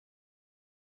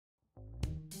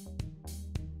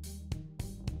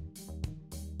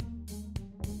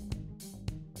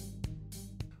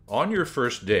On your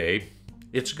first day,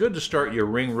 it's good to start your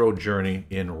ring road journey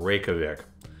in Reykjavik.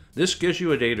 This gives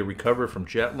you a day to recover from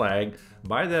jet lag,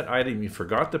 buy that item you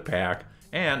forgot to pack,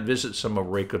 and visit some of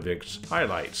Reykjavik's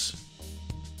highlights.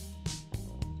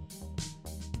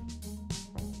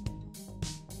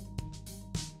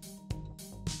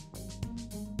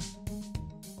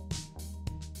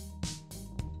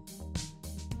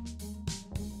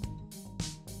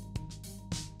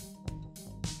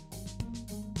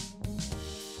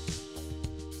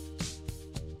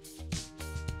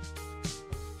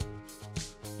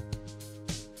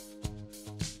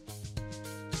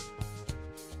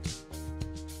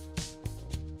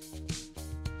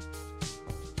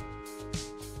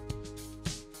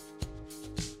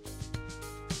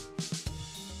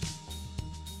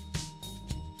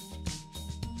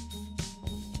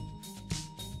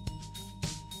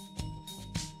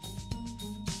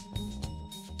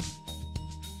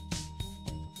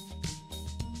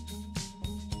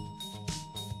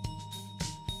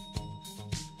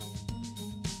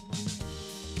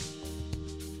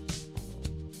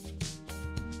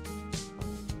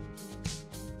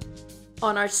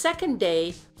 On our second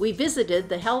day, we visited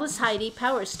the Hellisheidi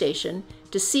Power Station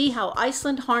to see how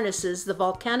Iceland harnesses the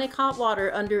volcanic hot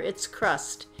water under its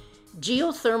crust.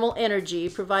 Geothermal energy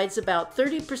provides about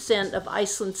 30% of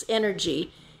Iceland's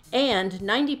energy, and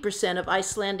 90% of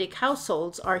Icelandic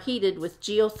households are heated with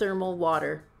geothermal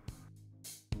water.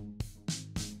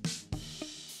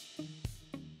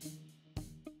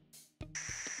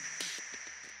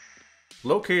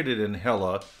 Located in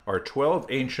Hella are 12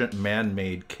 ancient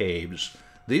man-made caves.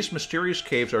 These mysterious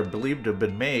caves are believed to have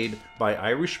been made by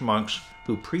Irish monks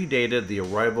who predated the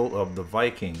arrival of the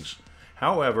Vikings.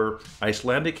 However,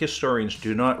 Icelandic historians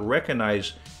do not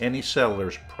recognize any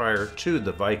settlers prior to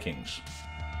the Vikings.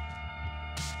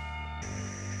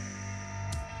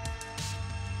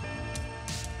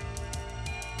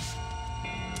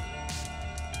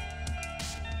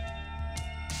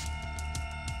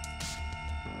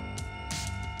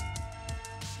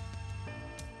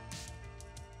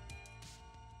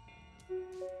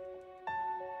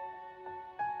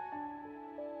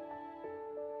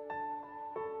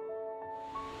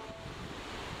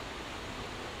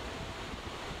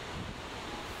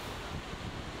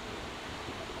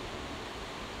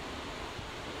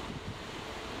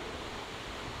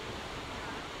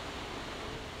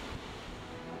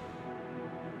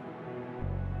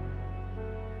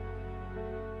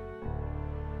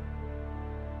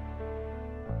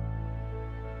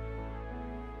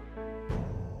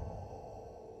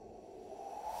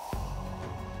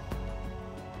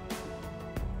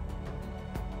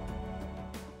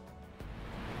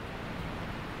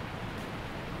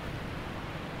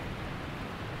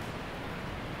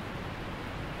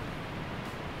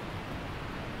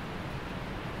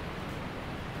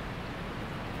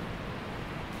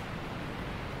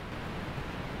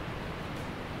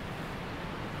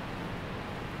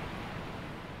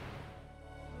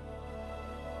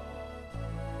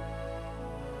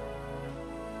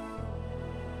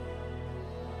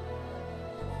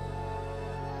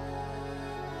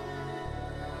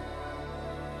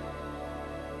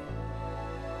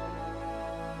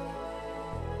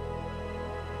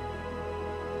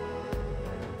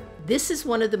 This is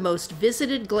one of the most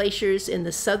visited glaciers in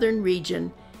the southern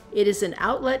region. It is an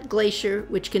outlet glacier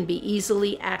which can be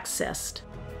easily accessed.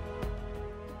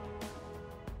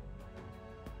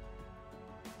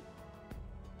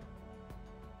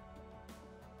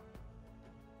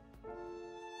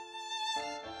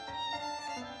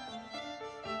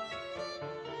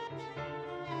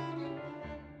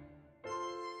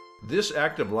 This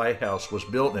active lighthouse was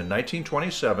built in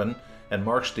 1927 and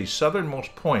marks the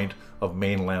southernmost point of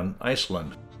mainland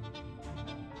Iceland.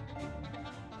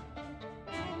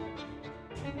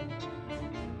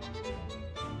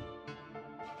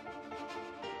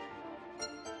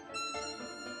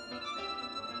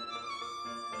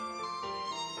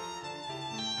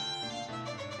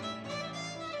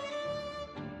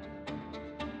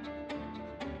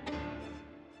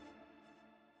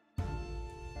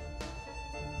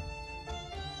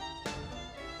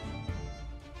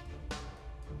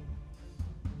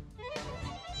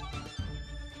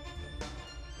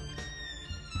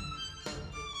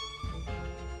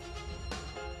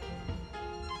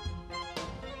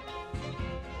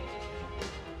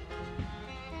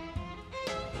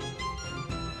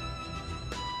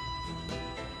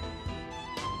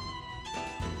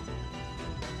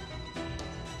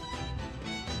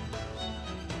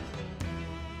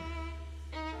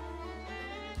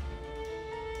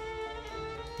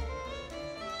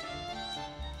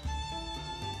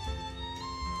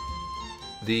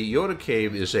 The Yoda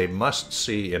Cave is a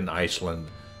must-see in Iceland.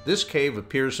 This cave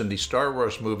appears in the Star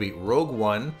Wars movie Rogue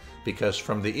One because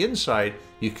from the inside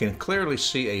you can clearly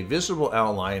see a visible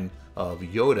outline of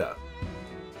Yoda.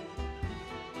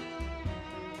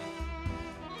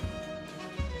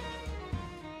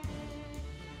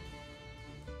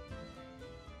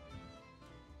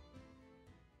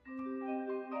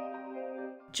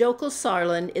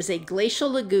 Jökulsárlón is a glacial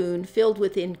lagoon filled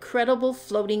with incredible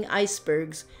floating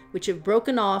icebergs which have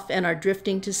broken off and are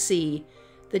drifting to sea.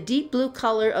 The deep blue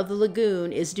color of the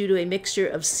lagoon is due to a mixture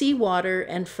of seawater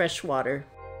and fresh water.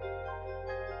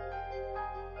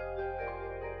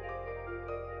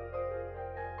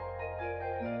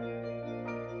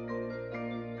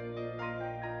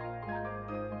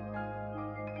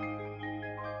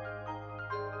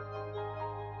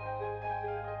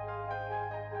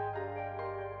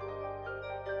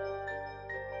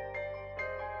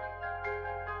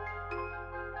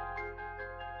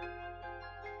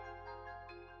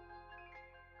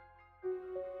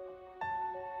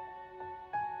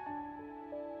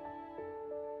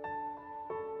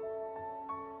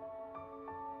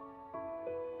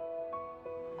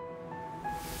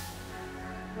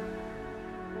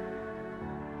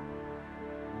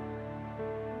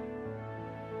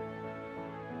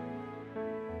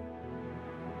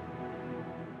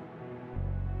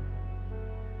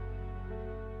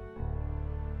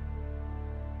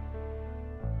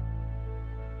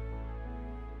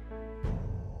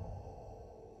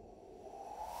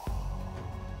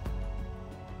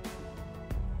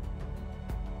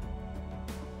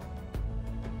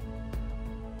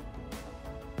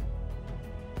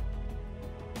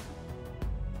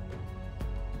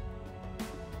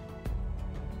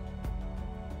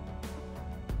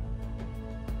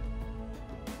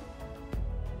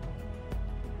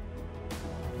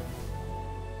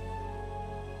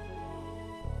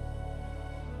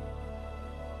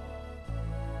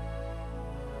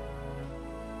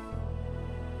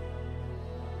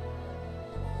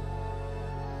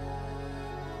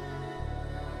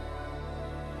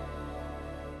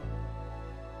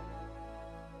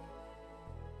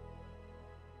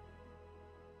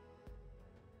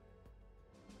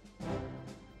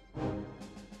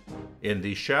 In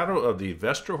the shadow of the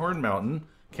Vesterhorn mountain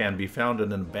can be found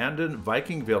an abandoned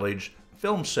Viking village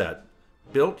film set.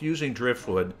 Built using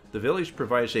driftwood, the village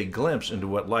provides a glimpse into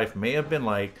what life may have been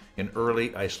like in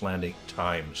early Icelandic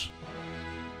times.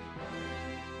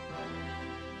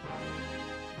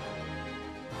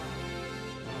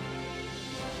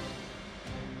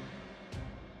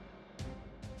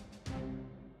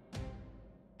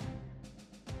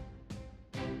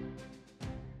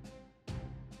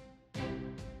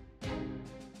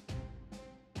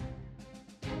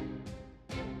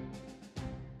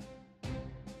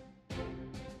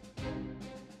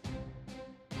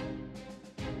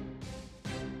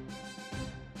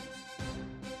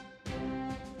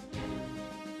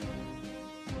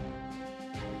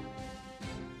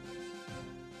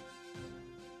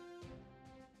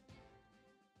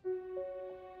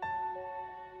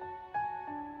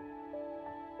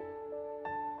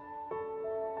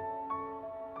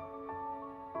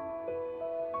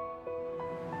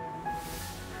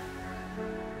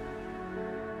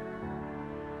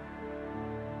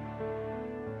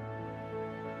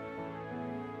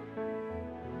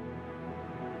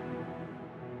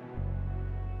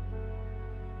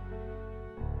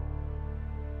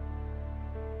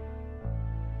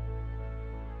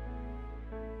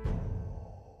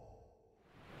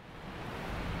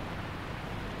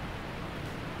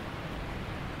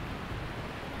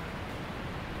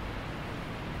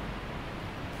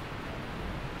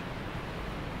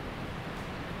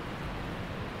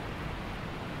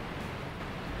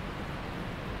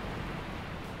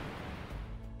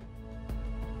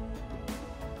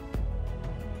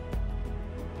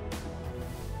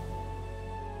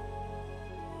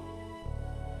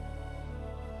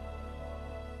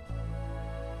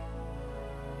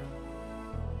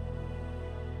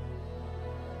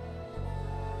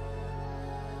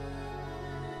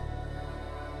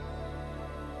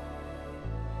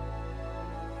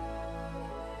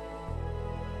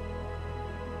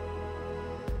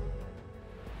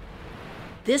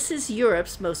 This is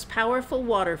Europe's most powerful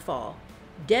waterfall.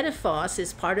 Dettifoss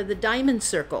is part of the Diamond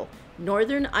Circle,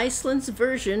 northern Iceland's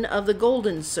version of the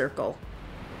Golden Circle.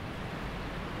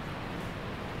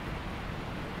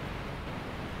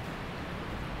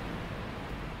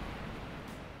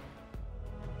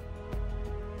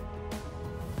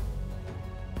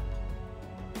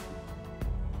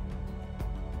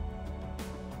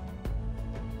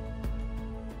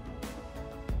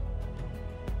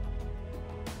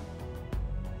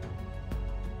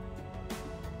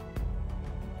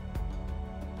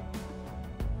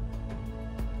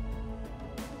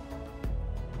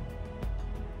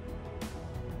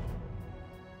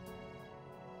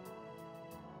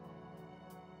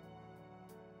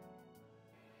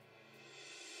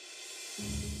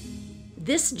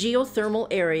 This geothermal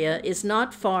area is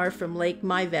not far from Lake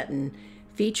Maivetten.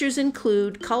 Features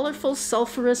include colorful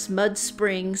sulfurous mud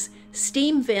springs,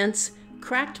 steam vents,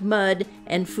 cracked mud,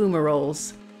 and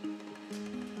fumaroles.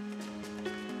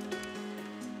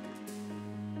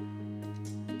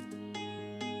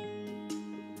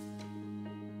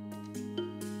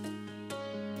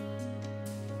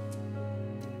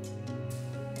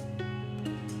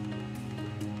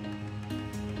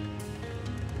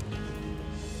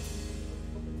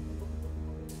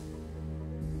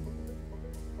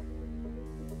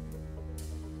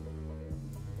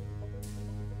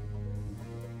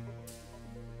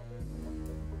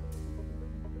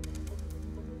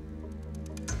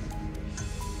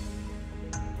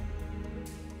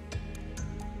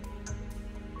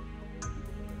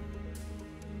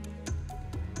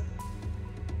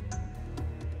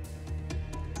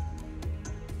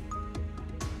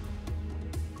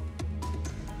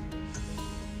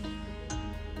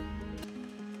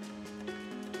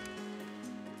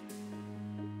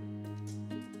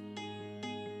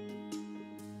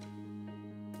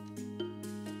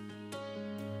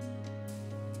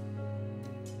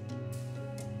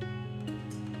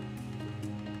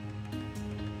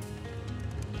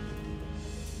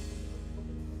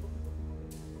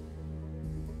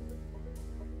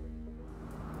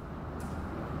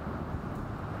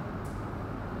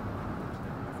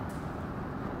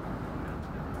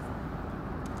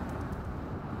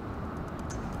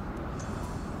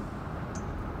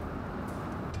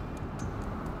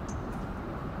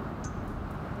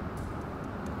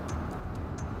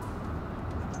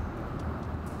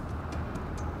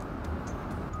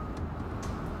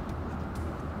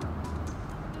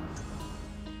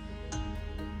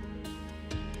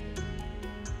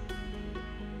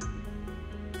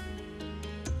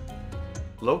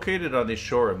 Located on the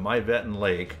shore of Maivetten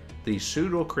Lake, these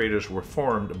pseudo-craters were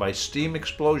formed by steam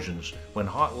explosions when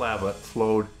hot lava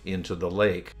flowed into the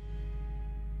lake.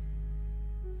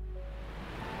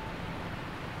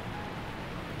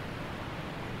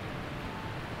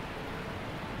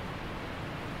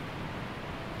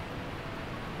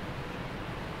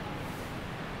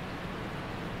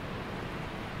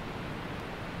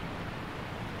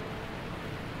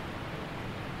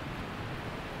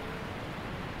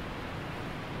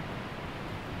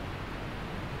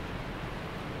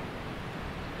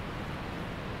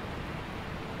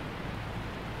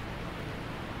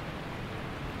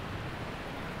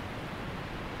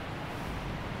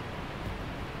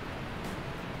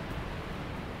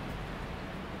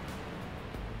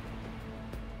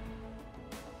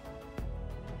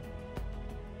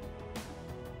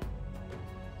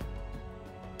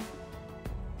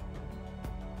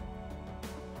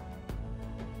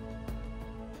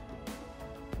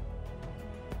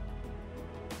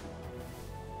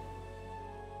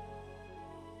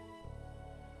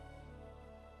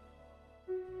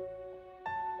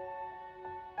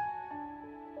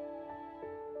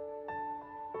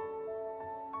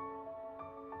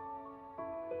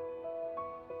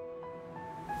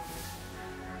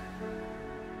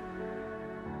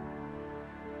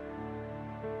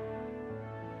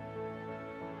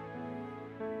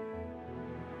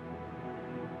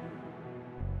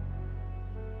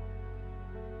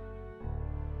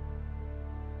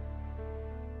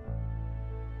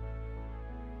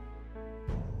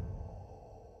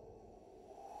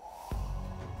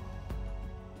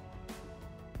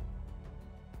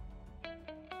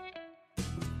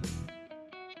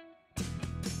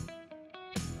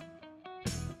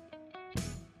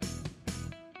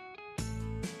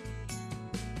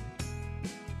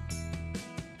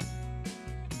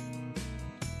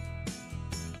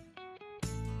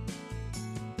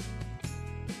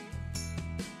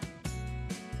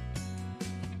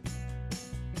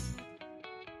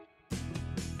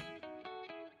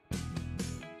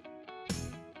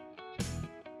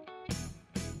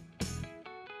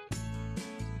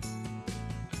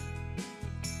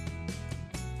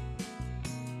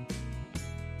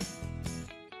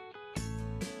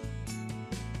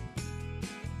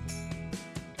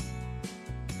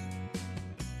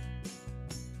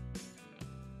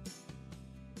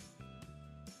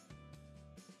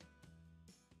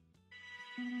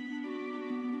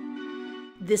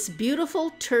 This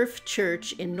beautiful turf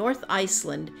church in North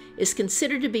Iceland is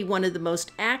considered to be one of the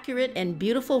most accurate and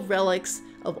beautiful relics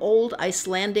of old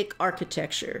Icelandic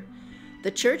architecture.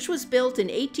 The church was built in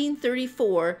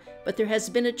 1834, but there has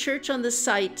been a church on the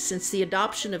site since the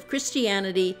adoption of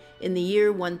Christianity in the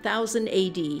year 1000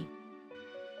 AD.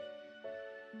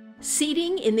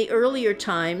 Seating in the earlier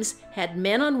times had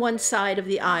men on one side of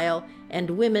the aisle and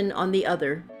women on the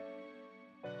other.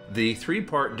 The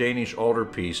three-part Danish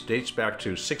altarpiece dates back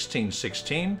to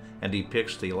 1616 and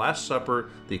depicts the Last Supper,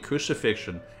 the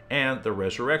crucifixion, and the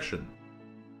resurrection.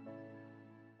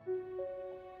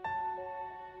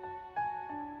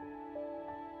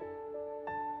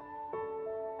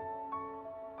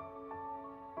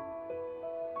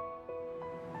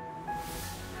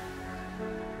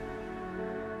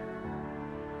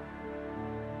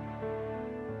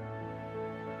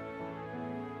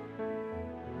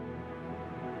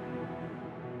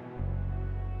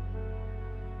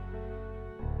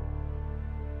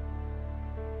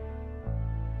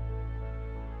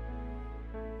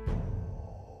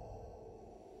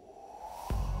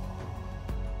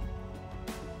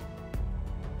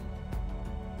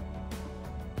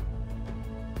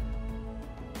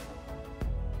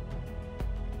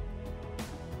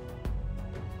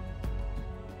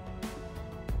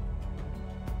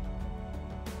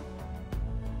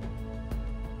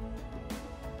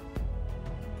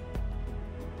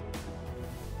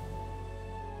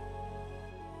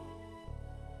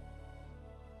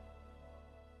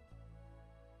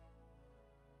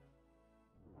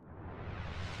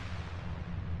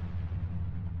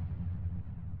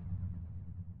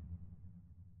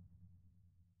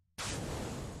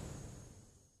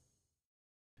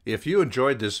 If you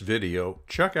enjoyed this video,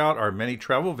 check out our many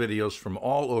travel videos from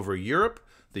all over Europe,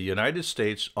 the United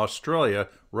States, Australia,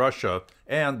 Russia,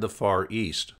 and the Far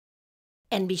East.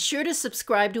 And be sure to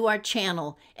subscribe to our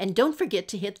channel, and don't forget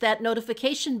to hit that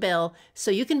notification bell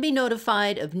so you can be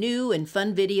notified of new and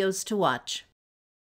fun videos to watch.